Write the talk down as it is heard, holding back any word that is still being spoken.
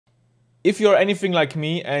If you're anything like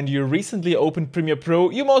me and you recently opened Premiere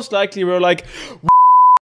Pro, you most likely were like,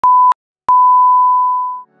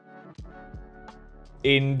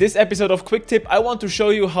 in this episode of Quick Tip, I want to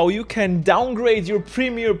show you how you can downgrade your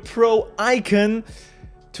Premiere Pro icon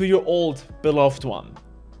to your old beloved one.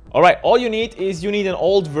 Alright, all you need is an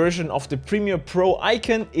old version of the Premiere Pro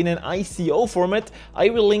icon in an ICO format. I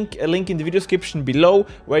will link a link in the video description below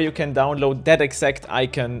where you can download that exact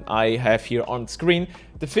icon I have here on screen.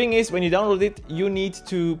 The thing is, when you download it, you need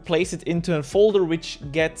to place it into a folder which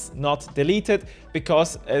gets not deleted,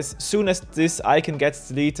 because as soon as this icon gets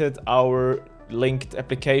deleted, our linked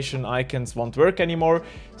application icons won't work anymore.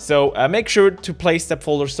 So make sure to place that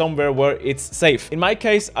folder somewhere where it's safe. In my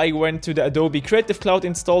case, I went to the Adobe Creative Cloud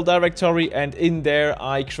install directory, and in there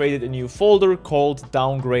I created a new folder called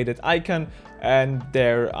Downgraded Icon, and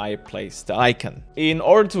there I placed the icon. In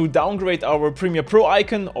order to downgrade our Premiere Pro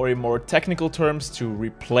icon, or in more technical terms, to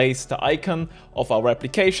replace the icon of our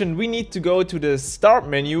application, we need to go to the Start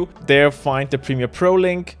menu, there find the Premiere Pro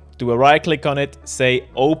link, do a right click on it, say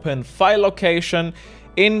open file location.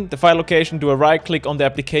 In the file location, do a right click on the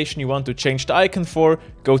application you want to change the icon for,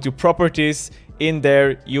 go to properties, in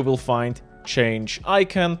there you will find change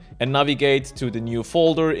icon and navigate to the new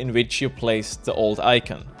folder in which you placed the old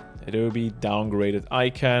icon. Adobe downgraded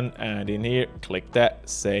icon, and in here click that,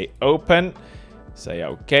 say open, say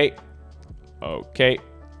okay, okay.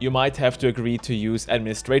 You might have to agree to use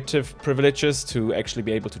administrative privileges to actually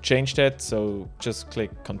be able to change that, so just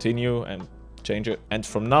click continue and change it. And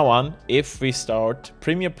from now on, if we start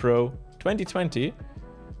Premiere Pro 2020,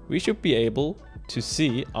 we should be able to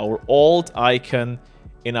see our old icon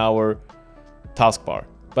in our taskbar.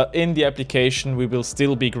 But in the application, we will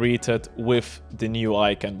still be greeted with the new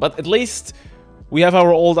icon. But at least we have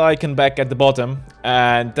our old icon back at the bottom,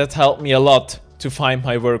 and that helped me a lot to find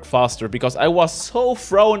my work faster, because I was so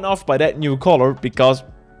thrown off by that new color, because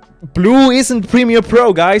blue isn't Premiere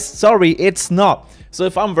Pro, guys. Sorry, it's not. So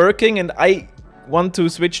if I'm working and I want to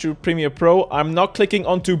switch to Premiere Pro, I'm not clicking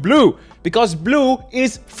onto blue, because blue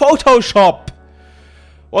is Photoshop.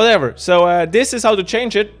 Whatever. So this is how to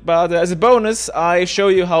change it, but as a bonus, I show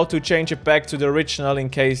you how to change it back to the original in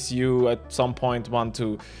case you at some point want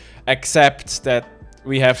to accept that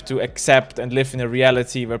we have to accept and live in a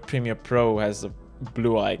reality where Premiere Pro has a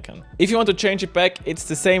blue icon. If you want to change it back, it's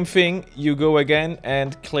the same thing. You go again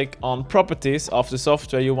and click on properties of the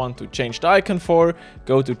software you want to change the icon for,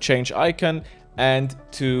 go to change icon, and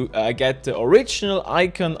to get the original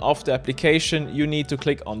icon of the application, you need to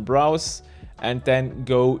click on browse and then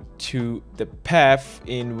go to the path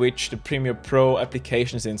in which the Premiere Pro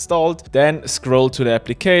application is installed. Then scroll to the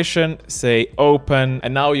application, say open,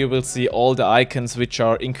 and now you will see all the icons which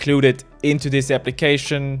are included into this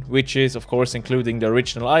application, which is of course including the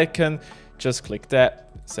original icon. Just click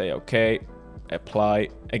that, say okay, apply,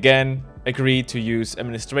 again, agree to use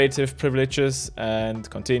administrative privileges and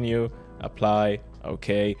continue, apply,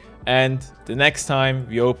 okay. And the next time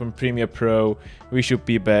we open Premiere Pro, we should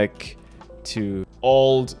be back to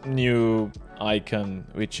old new icon,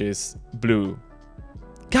 which is blue.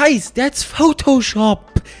 Guys, that's Photoshop.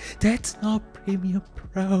 That's not Premiere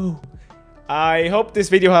Pro. I hope this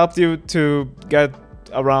video helped you to get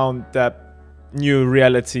around that new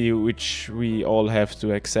reality which we all have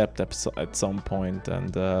to accept at some point.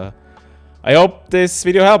 And I hope this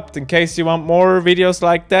video helped. In case you want more videos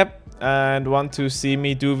like that and want to see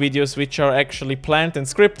me do videos which are actually planned and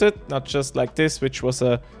scripted, not just like this, which was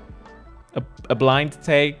a blind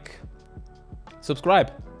take,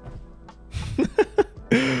 subscribe.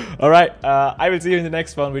 Alright, I will see you in the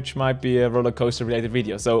next one, which might be a roller coaster related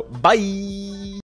video. So, bye!